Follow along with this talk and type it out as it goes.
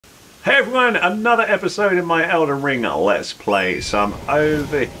Hey everyone, another episode in my Elden Ring Let's Play. So I'm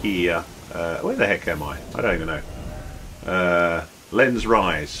over here. Where the heck am I? I don't even know. Lens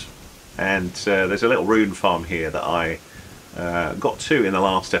Rise. And there's a little rune farm here that I got to in the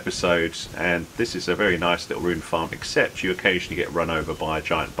last episode. And this is a very nice little rune farm, except you occasionally get run over by a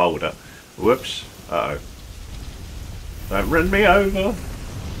giant boulder. Whoops. Uh-oh. Don't run me over.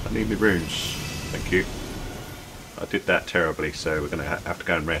 I need my runes. Thank you. I did that terribly, so we're going to have to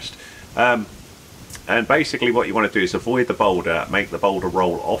go and rest. And basically what you want to do is avoid the boulder, make the boulder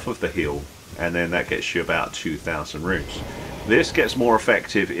roll off of the hill, and then that gets you about 2,000 runes. This gets more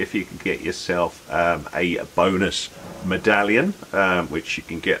effective if you can get yourself a bonus medallion, which you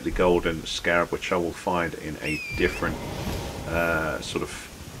can get the golden scarab, which I will find in a different sort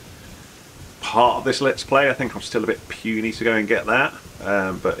of part of this Let's Play. I think I'm still a bit puny to go and get that,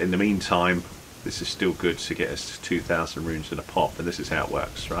 but in the meantime this is still good to get us to 2,000 runes in a pop, and this is how it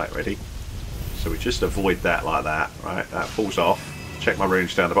works. Right, ready? So we just avoid that like that, right? That falls off. Check my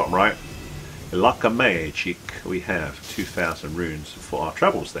runes down the bottom right. Like a magic, we have 2,000 runes for our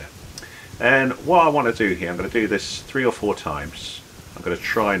troubles there. And what I want to do here, I'm going to do this 3 or 4 times. I'm going to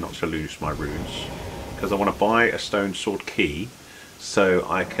try not to lose my runes, because I want to buy a stone sword key so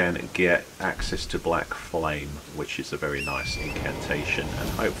I can get access to Black Flame, which is a very nice incantation, and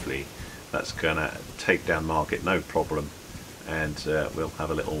hopefully that's going to take down Margit no problem, and we'll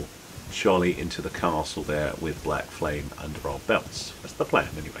have a little jolly into the castle there with Black Flame under our belts. That's the plan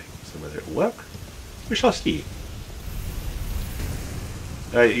anyway, so whether it will work, we shall see.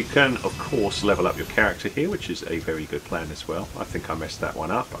 You can of course level up your character here, which is a very good plan as well. I think I messed that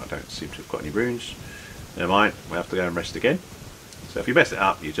one up, I don't seem to have got any runes. Never mind, we have to go and rest again. So if you mess it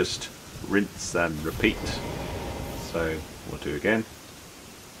up, you just rinse and repeat. So we'll do again.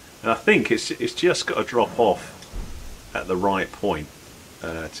 And I think it's just got to drop off at the right point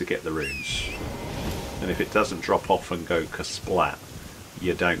to get the runes. And if it doesn't drop off and go kasplat,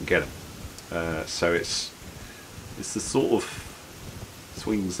 you don't get them. So it's the sort of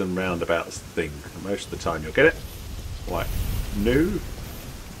swings and roundabouts thing. And most of the time you'll get it. Like, no.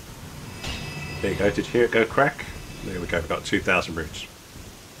 There you go. Did you hear it go crack? There we go. We've got 2,000 runes.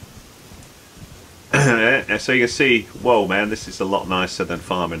 So you can see, whoa man, this is a lot nicer than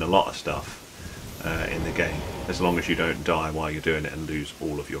farming a lot of stuff in the game, as long as you don't die while you're doing it and lose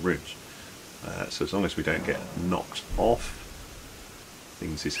all of your runes. So as long as we don't get knocked off,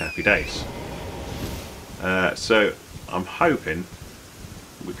 things is happy days. So I'm hoping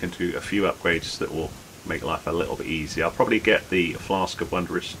we can do a few upgrades that will make life a little bit easier. I'll probably get the flask of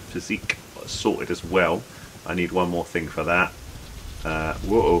wonderous physick sorted as well. I need one more thing for that.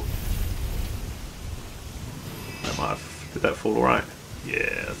 Whoa. Did that fall alright?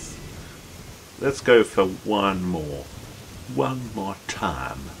 Yes. Let's go for one more. One more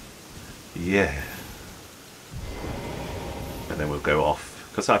time. Yeah. And then we'll go off.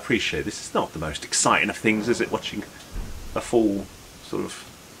 Because I appreciate this is not the most exciting of things, is it? Watching a fool sort of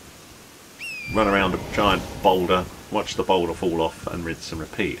run around a giant boulder, watch the boulder fall off and rinse and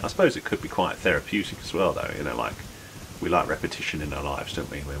repeat. I suppose it could be quite therapeutic as well though, you know, like we like repetition in our lives,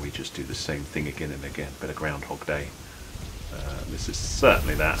 don't we, where we just do the same thing again and again. Bit of Groundhog Day. This is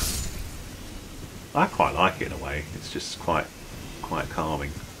certainly that. I quite like it in a way. It's just quite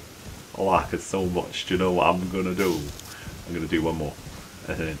calming. I like it so much. Do you know what I'm going to do? I'm going to do one more.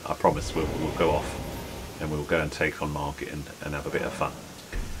 And then I promise we'll go off and we'll go and take on Margit and have a bit of fun.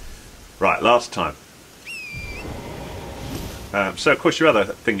 Right, last time. So of course your other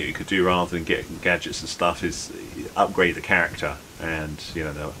thing that you could do rather than getting gadgets and stuff is upgrade the character, and you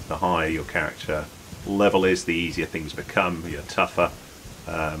know, the higher your character level is, the easier things become, you're tougher.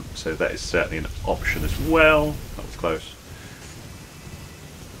 So that is certainly an option as well. That was close.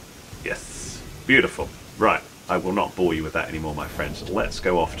 Yes, beautiful. Right, I will not bore you with that anymore, my friends. Let's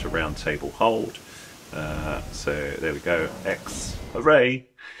go off to Round Table Hold. So there we go, X, hooray,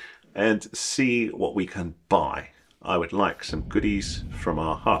 and see what we can buy. I would like some goodies from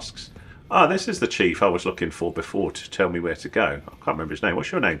our husks. Ah, this is the chief I was looking for before to tell me where to go. I can't remember his name.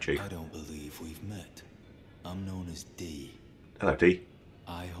 What's your name, chief? I don't believe we've met. I'm known as D. Hello, D.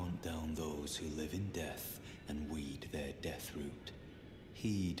 I hunt down those who live in death and weed their death root.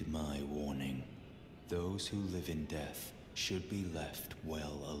 Heed my warning. Those who live in death should be left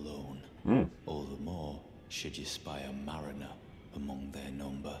well alone. All the more should you spy a mariner among their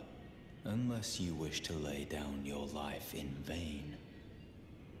number. Unless you wish to lay down your life in vain.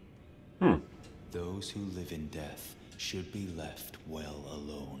 Those who live in death should be left well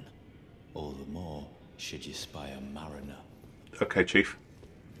alone. All the more should you spy a mariner. Okay, chief.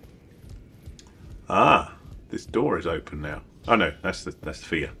 Ah, this door is open now. Oh no, that's the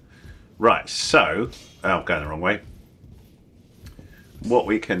fear. Right, so... Oh, I'm going the wrong way. What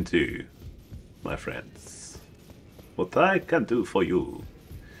we can do, my friends, what I can do for you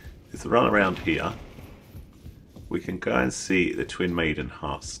is run around here. We can go and see the Twin Maiden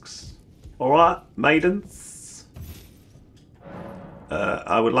husks. Alright, maidens?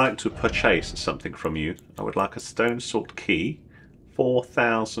 I would like to purchase something from you. I would like a stone sword key.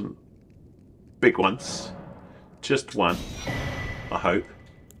 4,000 big ones. Just one, I hope.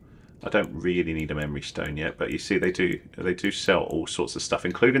 I don't really need a memory stone yet, but you see they do sell all sorts of stuff,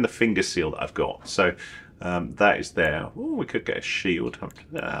 including the finger seal that I've got. So that is there. Ooh, we could get a shield.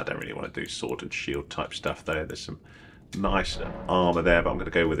 I don't really want to do sword and shield type stuff though. There's some nice armour there, but I'm going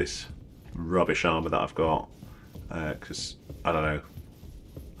to go with this rubbish armour that I've got because I don't know.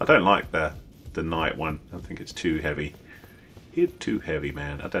 I don't like the knight one. I think it's too heavy. It's too heavy,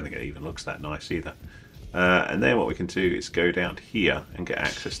 man. I don't think it even looks that nice either. And then what we can do is go down here and get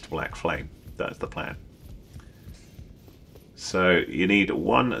access to Black Flame. That's the plan. So you need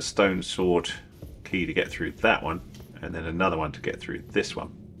one stone sword key to get through that one, and then another one to get through this one.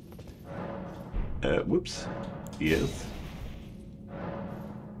 Whoops. Yes.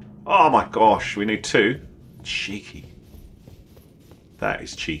 Oh my gosh, we need two. Cheeky. That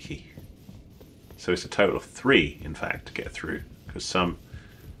is cheeky. So it's a total of 3, in fact, to get through, because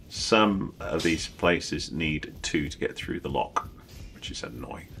some of these places need 2 to get through the lock, which is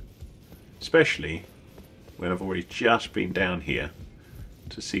annoying. Especially when I've already just been down here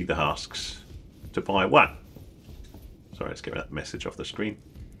to see the husks to buy 1. Sorry, let's get that message off the screen.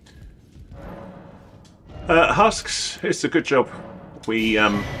 Husks, it's a good job. We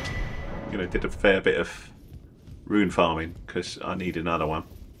did a fair bit of rune farming because I need another one.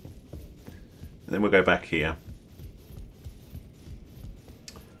 And then we'll go back here.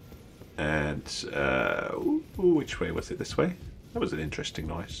 And, which way was it? This way? That was an interesting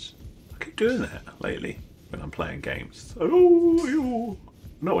noise. I keep doing that lately when I'm playing games. Oh,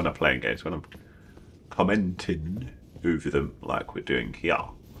 not when I'm playing games, when I'm commenting over them like we're doing here.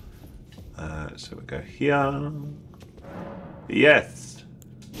 So we go here. Yes!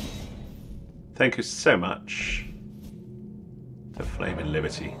 Thank you so much. The Flaming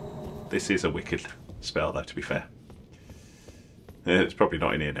Liberty. This is a wicked spell though, to be fair. It's probably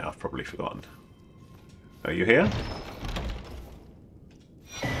not in here now, I've probably forgotten. Are you here?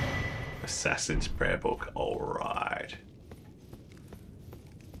 Assassin's Prayer Book, alright.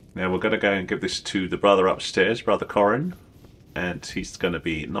 Now we're going to go and give this to the brother upstairs, Brother Corin. And he's going to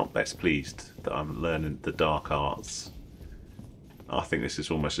be not best pleased that I'm learning the dark arts. I think this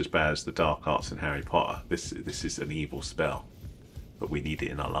is almost as bad as the dark arts in Harry Potter. This is an evil spell. But we need it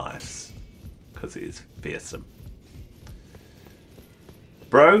in our lives. Because it is fearsome.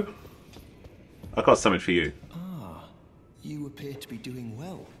 Bro, I got something for you. Ah, you appear to be doing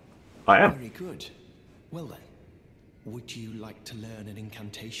well. I am. Very good. Well then, would you like to learn an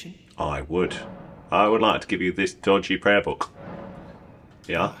incantation? I would. I would like to give you this dodgy prayer book.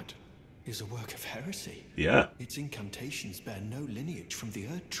 Yeah? That is a work of heresy. Yeah. Its incantations bear no lineage from the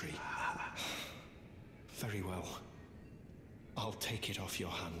Erd Tree. Very well. I'll take it off your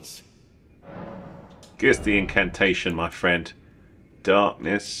hands. Give us the incantation, my friend.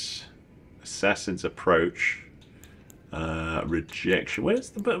 Darkness, Assassin's Approach, Rejection.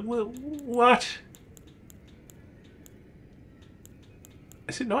 Where's the... What?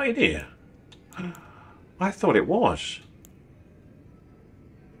 Is it not in here? I thought it was.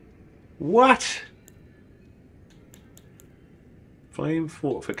 What? Flame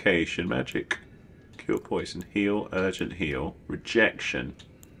Fortification, Magic, Cure Poison, Heal, Urgent Heal, Rejection.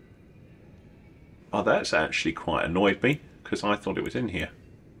 Oh, that's actually quite annoyed me, because I thought it was in here.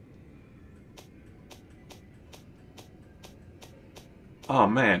 Oh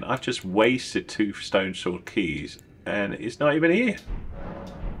man, I've just wasted 2 stone sword keys, and it's not even here.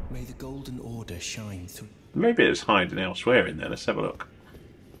 May the Golden Order shine through. Maybe it's hiding elsewhere in there. Let's have a look.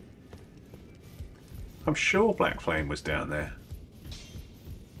 I'm sure Black Flame was down there.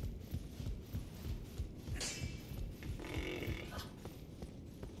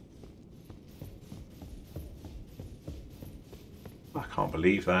 I can't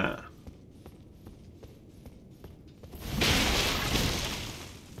believe that.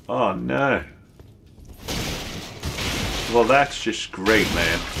 Oh no. Well, that's just great,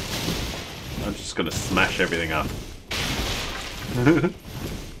 man. I'm just going to smash everything up.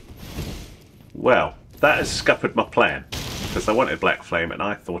 Well, that has scuppered my plan. Because I wanted Black Flame and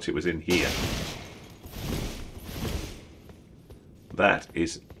I thought it was in here. That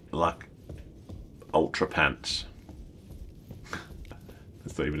is like ultra pants.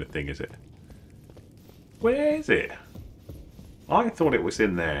 That's not even a thing, is it? Where is it? I thought it was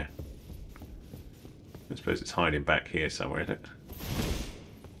in there. I suppose it's hiding back here somewhere, isn't it?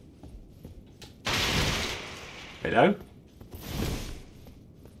 Hello?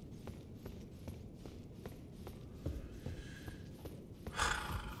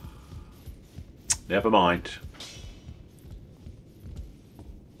 Never mind.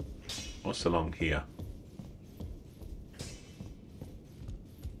 What's along here?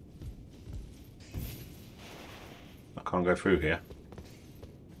 I can't go through here.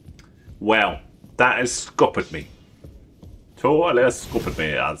 Well, that has scuppered me. Totally scuppered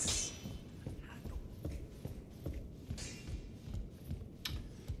me, as.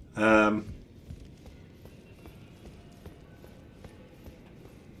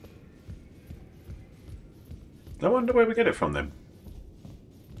 I wonder where we get it from then.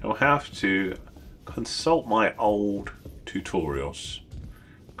 I'll have to consult my old tutorials.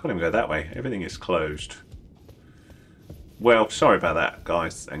 Can't even go that way. Everything is closed. Well, sorry about that,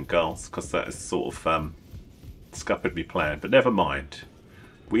 guys and girls, because that is sort of scuppered me plan. But never mind.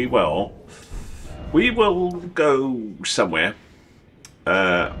 We will go somewhere.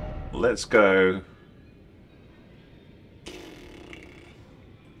 Let's go.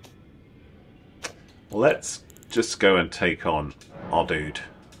 Let's just go and take on our dude,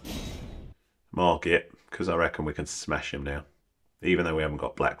 Margit, because I reckon we can smash him now. Even though we haven't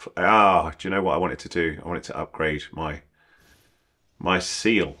got black. Ah, do you know what I wanted to do? I wanted to upgrade my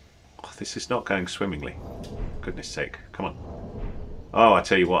seal. Oh, this is not going swimmingly. Goodness sake, come on. Oh, I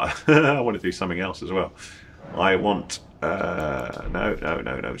tell you what, I want to do something else as well. I want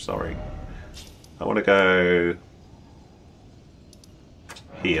no, sorry. I want to go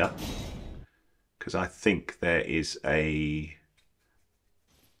here. Because I think there is a,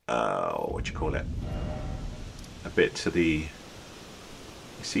 what do you call it? A bit to the,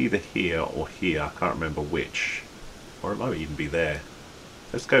 it's either here or here, I can't remember which. Or it might even be there.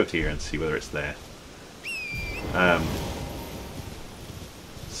 Let's go here and see whether it's there.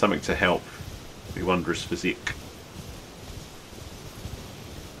 Something to help the wondrous physick.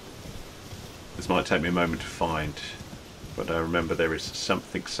 This might take me a moment to find, but I remember there is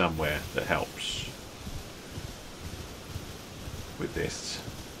something somewhere that helps with this.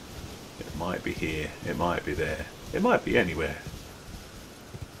 It might be here, it might be there, it might be anywhere.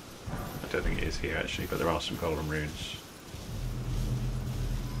 I don't think it is here actually, but there are some golden runes.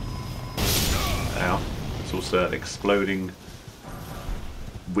 Ow, it's also an exploding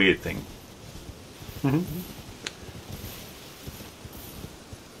weird thing.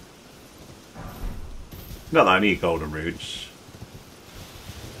 Not that I need golden runes.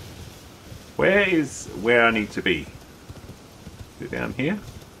 Where is where I need to be? Is it down here?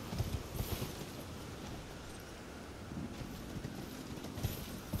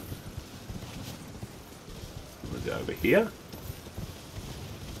 Was it over here?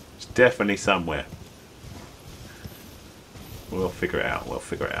 It's definitely somewhere. We'll figure it out, we'll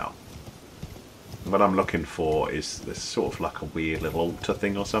figure it out. What I'm looking for is this sort of like a weird little altar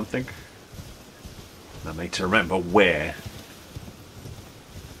thing or something. I need to remember where.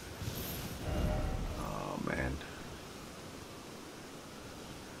 Oh man.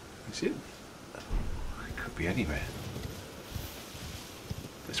 Is it? It could be anywhere.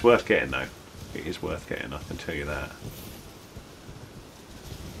 It's worth getting though. It is worth getting, I can tell you that.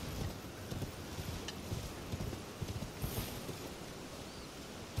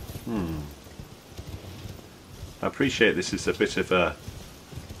 I appreciate this is a bit of a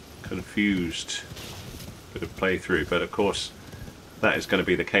confused bit of playthrough, but of course that is going to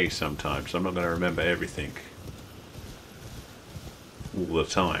be the case sometimes. I'm not going to remember everything all the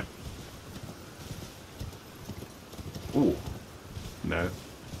time. Ooh, no.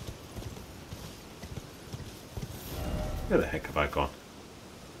 Where the heck have I gone?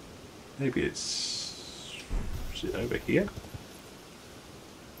 Maybe it's... is it over here?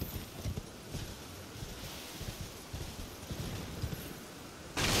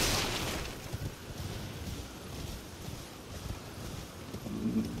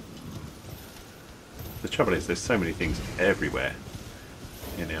 The trouble is, there's so many things everywhere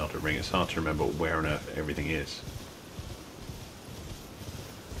in Elden Ring, it's hard to remember where on earth everything is.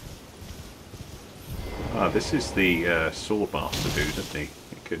 Ah, this is the Swordmaster dude, isn't he?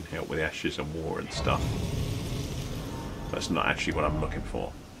 He can help with ashes and war and stuff. That's not actually what I'm looking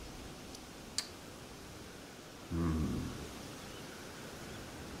for.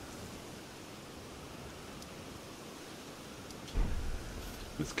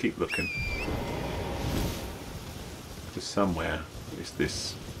 Let's keep looking. Because somewhere is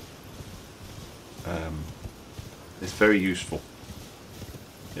this. It's very useful.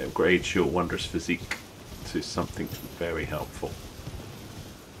 It upgrades your wondrous physique to something very helpful.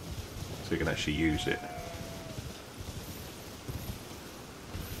 So you can actually use it.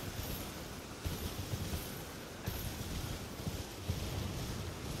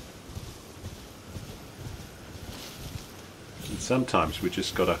 sometimes we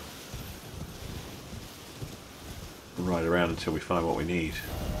just gotta ride around until we find what we need.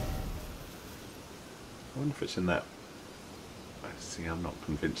 I wonder if it's in that. See, I'm not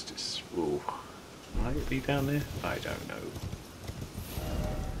convinced it's. Ooh, might it be down there? I don't know.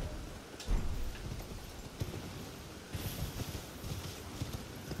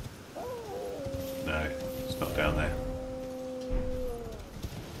 No, it's not down there.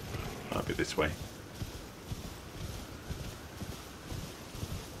 Might be this way.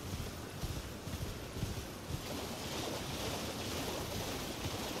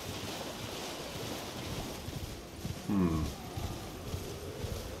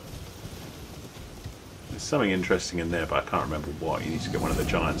 There's something interesting in there, but I can't remember what. You need to get one of the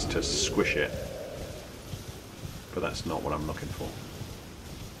giants to squish it. But that's not what I'm looking for.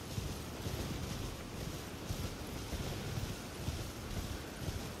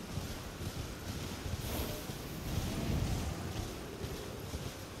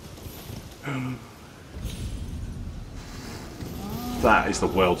 That is the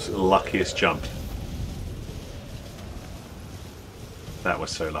world's luckiest jump. That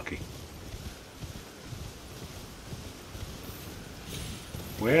was so lucky.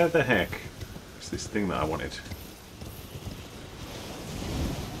 Where the heck is this thing that I wanted?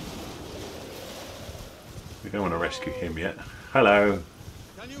 We don't want to rescue him yet. Hello.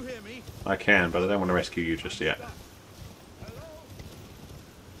 Can you hear me? I can, but I don't want to rescue you just yet.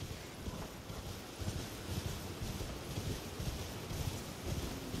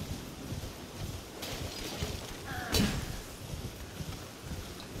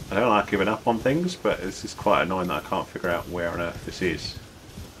 I don't like giving up on things, but this is quite annoying that I can't figure out where on earth this is.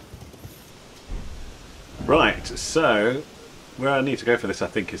 Right, so where I need to go for this I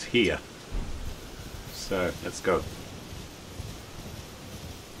think is here. So let's go.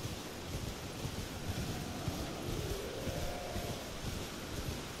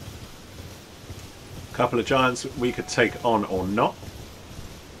 A couple of giants we could take on or not.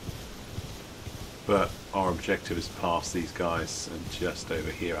 But our objective is past these guys and just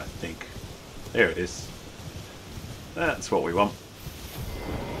over here, I think. There it is. That's what we want.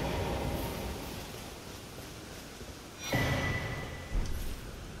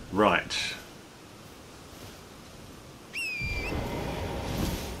 Right.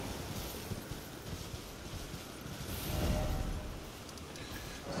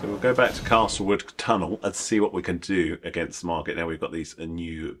 So we'll go back to Castleward Tunnel and see what we can do against Margit. Now we've got these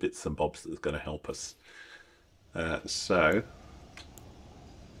new bits and bobs that's going to help us. So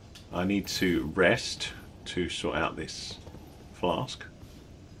I need to rest to sort out this flask.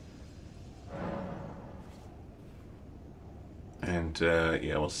 And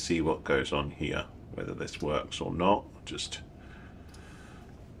yeah, we'll see what goes on here, whether this works or not. Just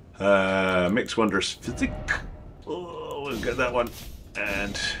mix wondrous physick. Oh, we'll get that one.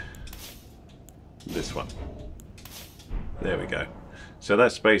 And this one. There we go. So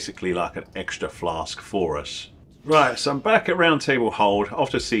that's basically like an extra flask for us. Right, so I'm back at Round Table Hold, off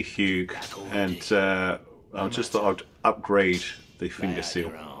to see Hugh, and I just thought I'd upgrade the finger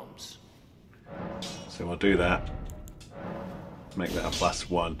seal. So I'll do that. Make that a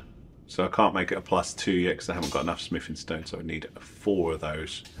 +1. So I can't make it a +2 yet because I haven't got enough smithing stone, so I need 4 of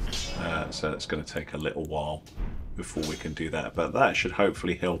those. So that's going to take a little while before we can do that, but that should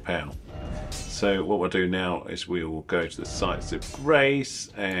hopefully help out. So what we'll do now is we will go to the Sites of Grace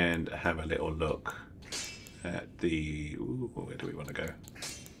and have a little look at the... Ooh, where do we want to go?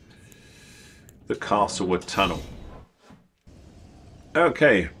 The Castleward Tunnel.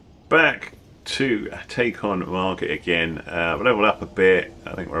 Okay, back to take on Margit again. Leveled up a bit.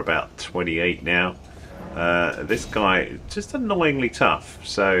 I think we're about 28 now. This guy just annoyingly tough.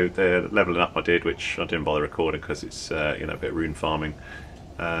 So the leveling up I did, which I didn't bother recording because it's you know, a bit of rune farming.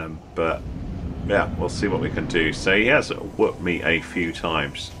 But yeah, we'll see what we can do. So he has whooped me a few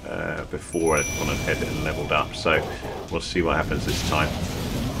times before I'd gone ahead and leveled up. So we'll see what happens this time.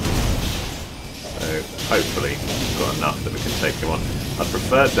 So hopefully we've got enough that we can take him on. I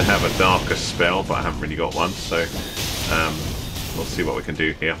prefer to have a darker spell, but I haven't really got one. So we'll see what we can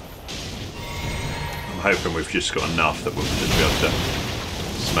do here. I'm hoping we've just got enough that we'll just be able to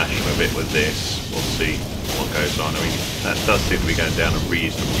smash him a bit with this. We'll see what goes on. I mean, that does seem to be going down at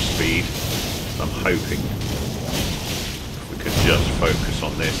reasonable speed. So I'm hoping if we could just focus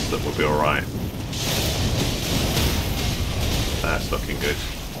on this, that we'll be alright. That's looking good.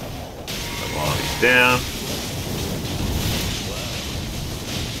 So while he's down.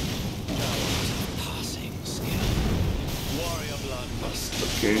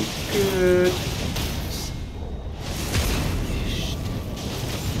 Looking good.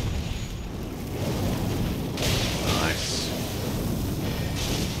 Nice.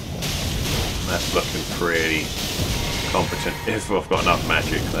 that's looking pretty competent. If I've got enough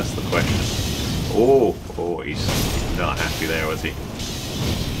magic, that's the question. Oh, he's not happy there, was he?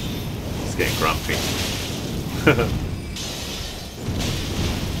 He's getting grumpy.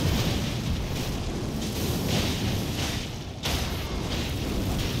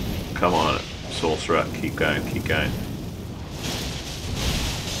 Come on, sorcerer, keep going, keep going.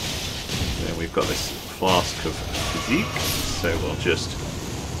 Then we've got this flask of physick, so we'll just...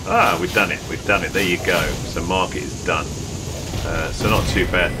 Ah, we've done it, there you go. So Margit is done. So not too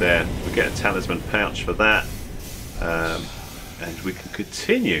bad there. We get a talisman pouch for that. And we can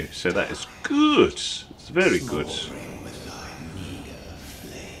continue, so that is good. It's very good.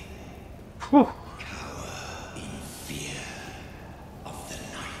 Whew.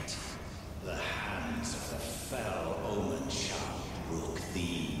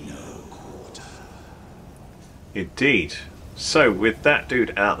 Indeed. So with that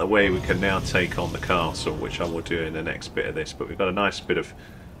dude out of the way, we can now take on the castle, which I will do in the next bit of this. But we've got a nice bit of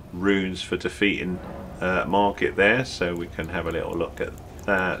runes for defeating Margit there, so we can have a little look at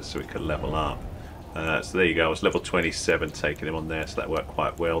that, so we can level up. So there you go, I was level 27 taking him on there, so that worked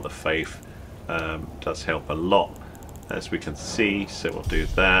quite well. The faith does help a lot, as we can see, so we'll do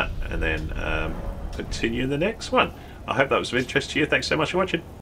that and then continue in the next one. I hope that was of interest to you. Thanks so much for watching.